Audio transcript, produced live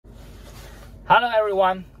Hello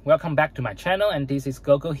everyone, welcome back to my channel, and this is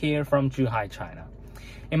Gogo here from Zhuhai, China.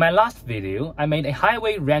 In my last video, I made a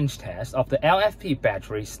highway range test of the LFP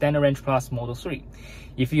battery Standard Range Plus Model 3.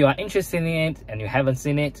 If you are interested in it and you haven't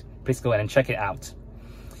seen it, please go ahead and check it out.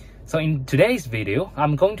 So in today's video,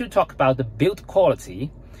 I'm going to talk about the build quality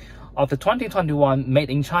of the 2021 Made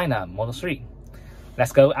in China Model 3.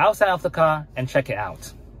 Let's go outside of the car and check it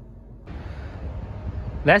out.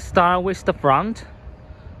 Let's start with the front.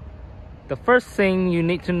 The first thing you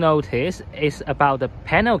need to notice is about the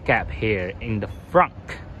panel gap here in the front,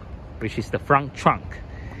 which is the front trunk.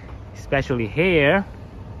 Especially here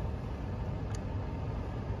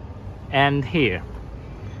and here.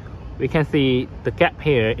 We can see the gap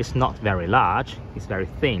here is not very large, it's very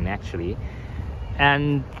thin actually.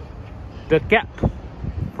 And the gap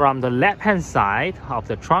from the left hand side of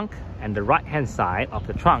the trunk and the right hand side of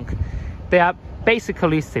the trunk, they are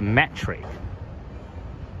basically symmetric.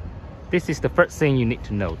 This is the first thing you need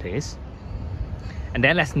to notice. And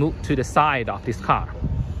then let's move to the side of this car.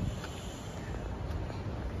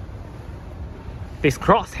 This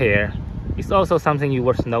cross here is also something you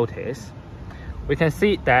must notice. We can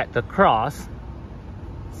see that the cross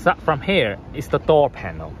from here is the door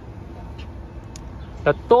panel.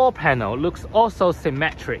 The door panel looks also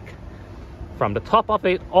symmetric from the top of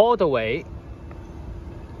it all the way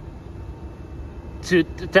to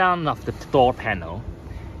the down of the door panel.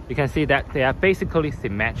 You can see that they are basically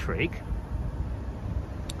symmetric,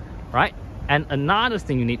 right? And another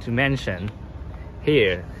thing you need to mention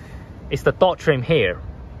here is the door trim here,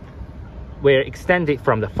 where extended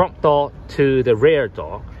from the front door to the rear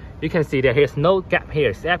door. You can see that there's no gap here.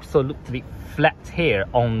 It's absolutely flat here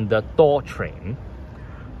on the door trim,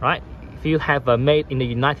 right? If you have a made in the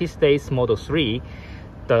United States Model 3,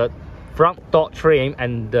 the front door trim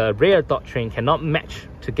and the rear door trim cannot match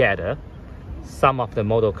together. Some of the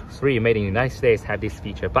Model 3 made in the United States have this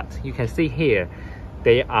feature, but you can see here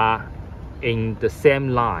they are in the same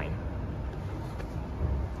line.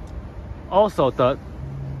 Also, the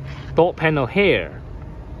door panel here,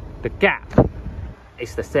 the gap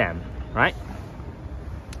is the same, right?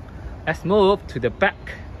 Let's move to the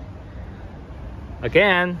back.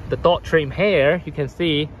 Again, the door trim here, you can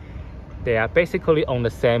see they are basically on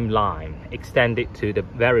the same line, extended to the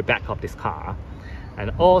very back of this car. And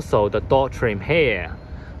also the door trim here,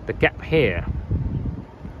 the gap here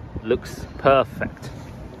looks perfect.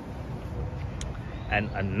 And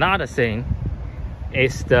another thing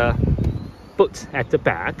is the boot at the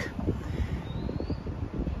back.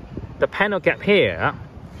 The panel gap here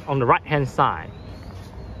on the right hand side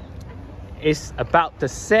is about the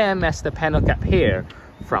same as the panel gap here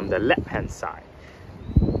from the left hand side.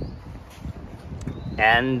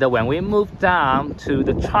 And when we move down to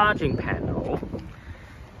the charging panel,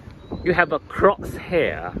 you have a cross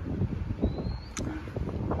here.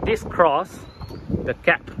 This cross, the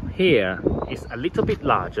gap here is a little bit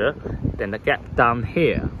larger than the gap down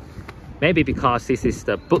here. Maybe because this is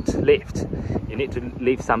the boot lift. You need to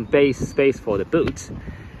leave some space for the boot.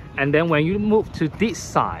 And then when you move to this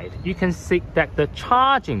side, you can see that the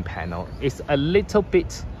charging panel is a little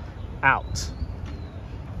bit out,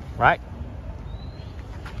 right?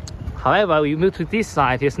 However, when you move to this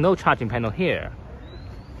side, there's no charging panel here.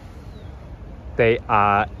 They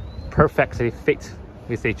are perfectly fit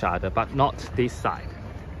with each other, but not this side,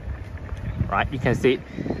 right? You can see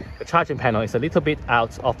the charging panel is a little bit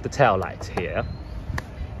out of the tail light here.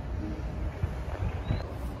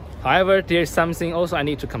 However, there's something also I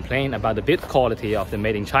need to complain about the build quality of the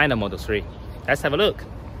Made in China Model 3. Let's have a look.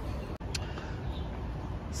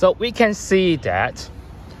 So we can see that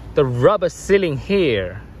the rubber ceiling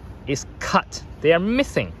here is cut. They are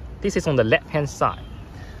missing. This is on the left hand side.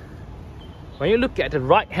 When you look at the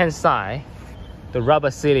right hand side, the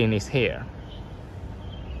rubber ceiling is here.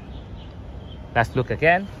 Let's look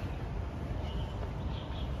again.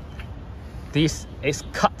 This is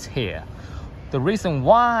cut here. The reason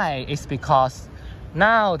why is because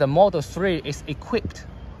now the Model 3 is equipped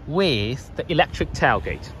with the electric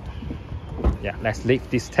tailgate. Yeah, let's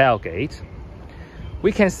lift this tailgate.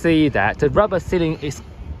 We can see that the rubber ceiling is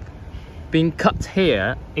being cut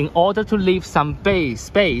here in order to leave some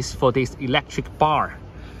space for this electric bar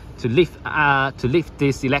to lift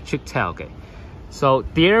this electric tailgate. So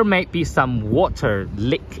there may be some water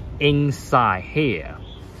leak inside here,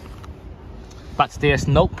 but there's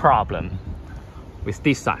no problem with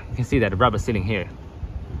this side. You can see that the rubber ceiling here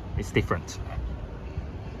is different.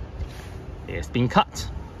 It's been cut.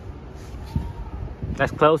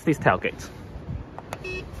 Let's close this tailgate.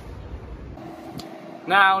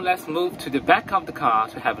 Now let's move to the back of the car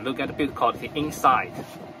to have a look at the build quality inside.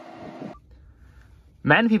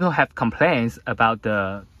 Many people have complaints about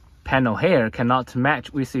the panel here cannot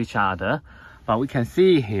match with each other, but we can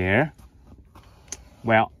see here,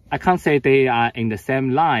 well, I can't say they are in the same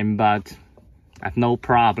line, but I have no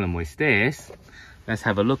problem with this. Let's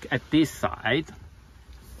have a look at this side.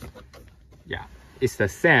 Yeah, it's the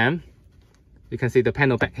same. You can see the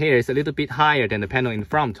panel back here is a little bit higher than the panel in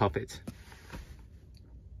front of it.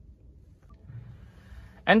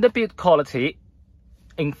 And the build quality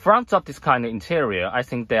in front of this kind of interior, I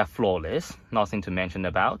think they are flawless, nothing to mention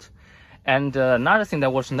about. And another thing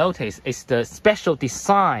that was noticed is the special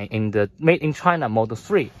design in the Made in China Model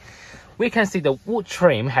 3. We can see the wood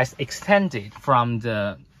trim has extended from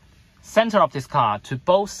the center of this car to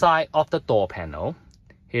both sides of the door panel.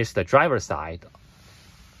 Here's the driver's side.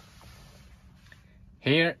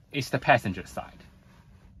 Here is the passenger side.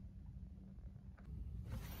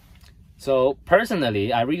 So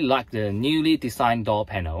personally, I really like the newly designed door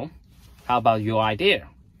panel. How about your idea?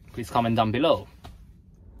 Please comment down below.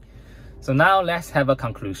 So now let's have a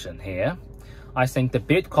conclusion here. I think the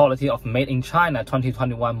build quality of Made in China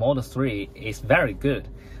 2021 Model 3 is very good.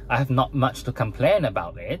 I have not much to complain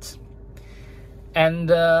about it. And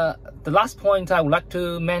the last point I would like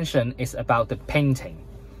to mention is about the painting.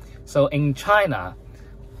 So in China,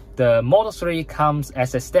 the Model 3 comes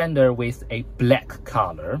as a standard with a black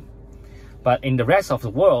color. But in the rest of the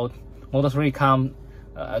world, Model 3 comes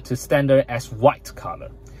to standard as white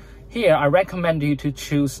color. Here, I recommend you to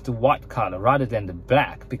choose the white color rather than the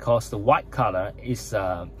black, because the white color is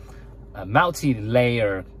a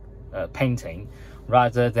multi-layer painting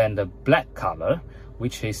rather than the black color,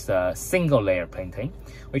 which is a single layer painting,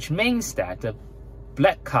 which means that the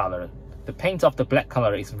black color, the paint of the black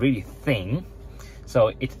color is really thin.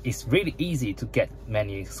 So it is really easy to get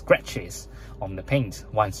many scratches on the paint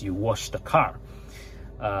once you wash the car.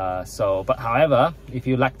 But however, if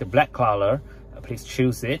you like the black color, please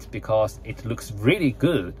choose it because it looks really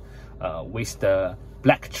good with the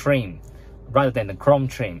black trim rather than the chrome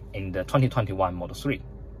trim in the 2021 Model 3.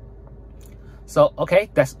 So okay,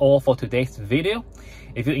 that's all for today's video.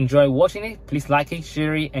 If you enjoy watching it, please like it,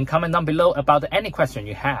 share it, and comment down below about any question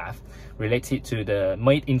you have related to the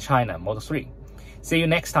Made in China Model 3. See you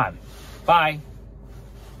next time. Bye.